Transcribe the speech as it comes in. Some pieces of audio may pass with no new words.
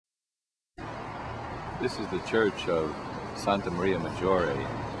This is the church of Santa Maria Maggiore,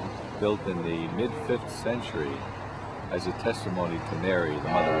 built in the mid-5th century as a testimony to Mary, the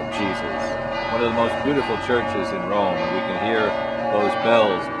mother of Jesus. One of the most beautiful churches in Rome, and we can hear those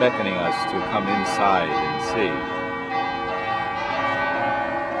bells beckoning us to come inside and see.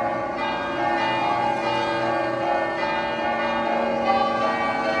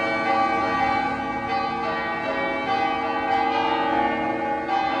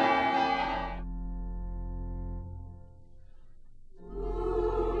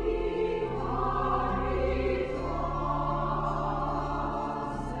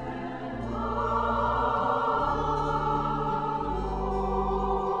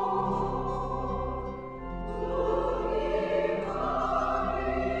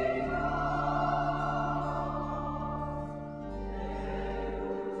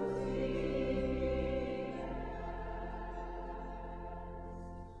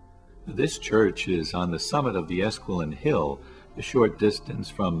 This church is on the summit of the Esquiline Hill, a short distance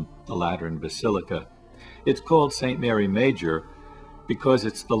from the Lateran Basilica. It's called St. Mary Major because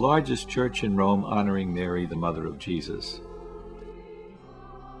it's the largest church in Rome honoring Mary, the mother of Jesus.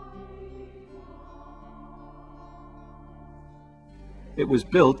 It was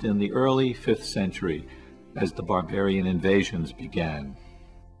built in the early 5th century as the barbarian invasions began.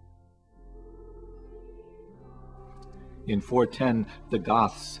 In 410, the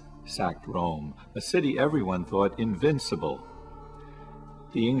Goths sacked Rome, a city everyone thought invincible.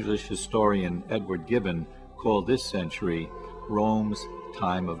 The English historian Edward Gibbon called this century Rome's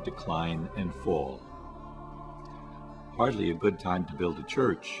time of decline and fall. Hardly a good time to build a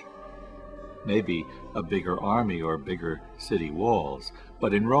church. Maybe a bigger army or bigger city walls,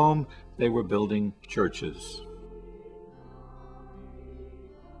 but in Rome they were building churches.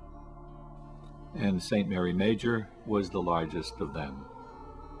 And St. Mary Major was the largest of them.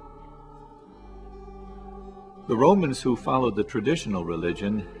 The Romans who followed the traditional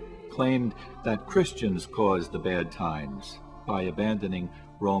religion claimed that Christians caused the bad times by abandoning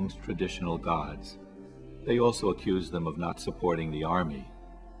Rome's traditional gods. They also accused them of not supporting the army.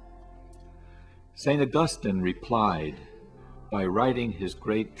 St. Augustine replied by writing his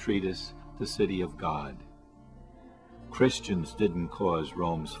great treatise, The City of God. Christians didn't cause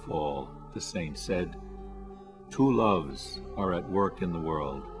Rome's fall, the saint said. Two loves are at work in the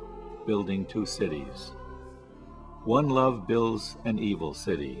world, building two cities. One love builds an evil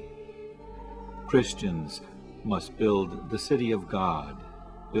city. Christians must build the city of God,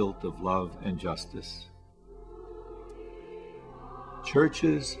 built of love and justice.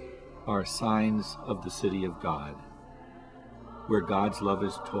 Churches are signs of the city of God, where God's love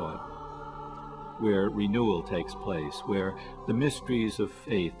is taught, where renewal takes place, where the mysteries of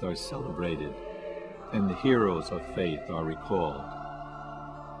faith are celebrated and the heroes of faith are recalled.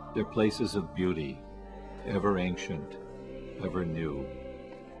 They're places of beauty, ever ancient, ever new.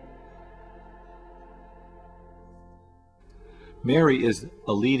 Mary is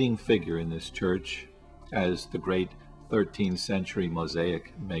a leading figure in this church, as the great 13th century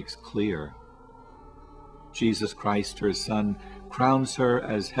mosaic makes clear. Jesus Christ, her Son, crowns her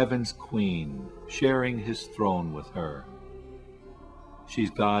as heaven's queen, sharing his throne with her.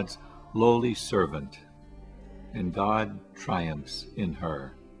 She's God's lowly servant, and God triumphs in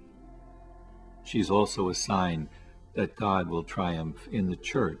her. She's also a sign that God will triumph in the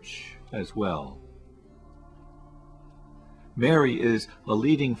church as well. Mary is a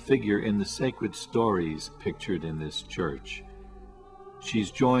leading figure in the sacred stories pictured in this church.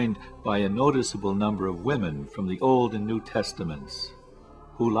 She's joined by a noticeable number of women from the Old and New Testaments,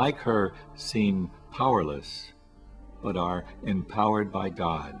 who, like her, seem powerless, but are empowered by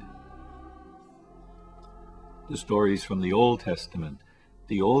God. The stories from the Old Testament,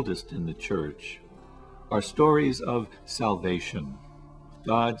 the oldest in the church, are stories of salvation.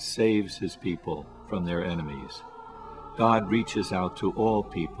 God saves his people from their enemies. God reaches out to all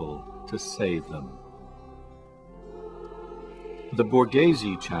people to save them. The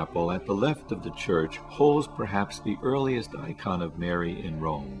Borghese Chapel at the left of the church holds perhaps the earliest icon of Mary in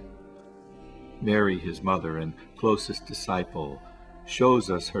Rome. Mary, his mother and closest disciple, shows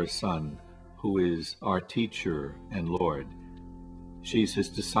us her Son, who is our teacher and Lord. She's his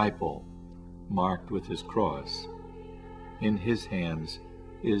disciple, marked with his cross. In his hands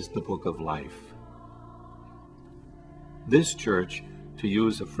is the book of life. This church, to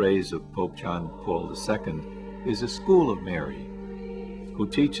use a phrase of Pope John Paul II, is a school of Mary, who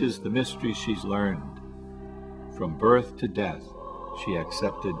teaches the mysteries she's learned. From birth to death, she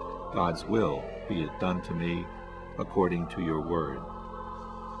accepted God's will, be it done to me according to your word.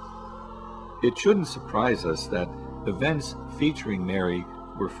 It shouldn't surprise us that events featuring Mary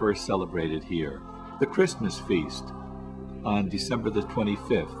were first celebrated here. The Christmas feast on December the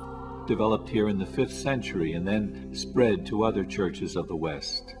 25th developed here in the 5th century and then spread to other churches of the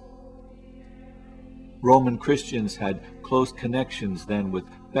West. Roman Christians had close connections then with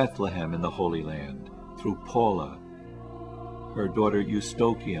Bethlehem in the Holy Land through Paula, her daughter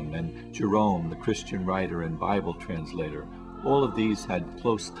Eustochium, and Jerome, the Christian writer and Bible translator. All of these had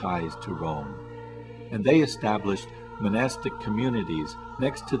close ties to Rome, and they established monastic communities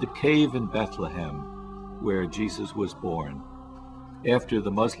next to the cave in Bethlehem where Jesus was born. After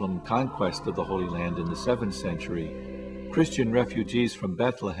the Muslim conquest of the Holy Land in the 7th century, Christian refugees from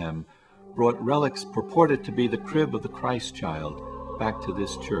Bethlehem brought relics purported to be the crib of the Christ child back to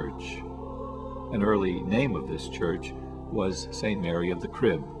this church. An early name of this church was St. Mary of the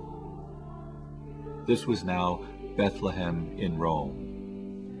Crib. This was now Bethlehem in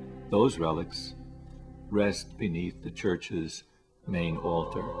Rome. Those relics rest beneath the church's main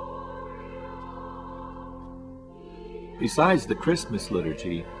altar. Besides the Christmas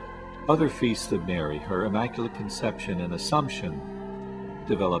liturgy, other feasts of Mary, her Immaculate Conception and Assumption,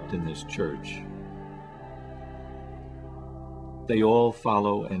 developed in this church. They all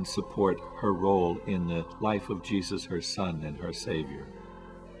follow and support her role in the life of Jesus, her Son and her Savior.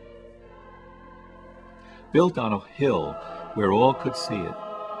 Built on a hill where all could see it,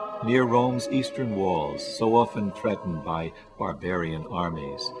 near Rome's eastern walls, so often threatened by barbarian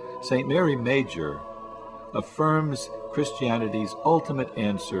armies, St. Mary Major affirms Christianity's ultimate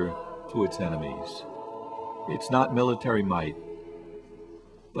answer to its enemies. It's not military might,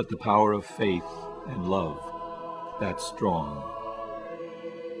 but the power of faith and love that's strong.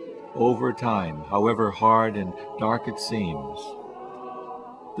 Over time, however hard and dark it seems,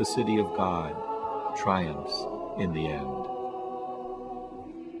 the city of God triumphs in the end.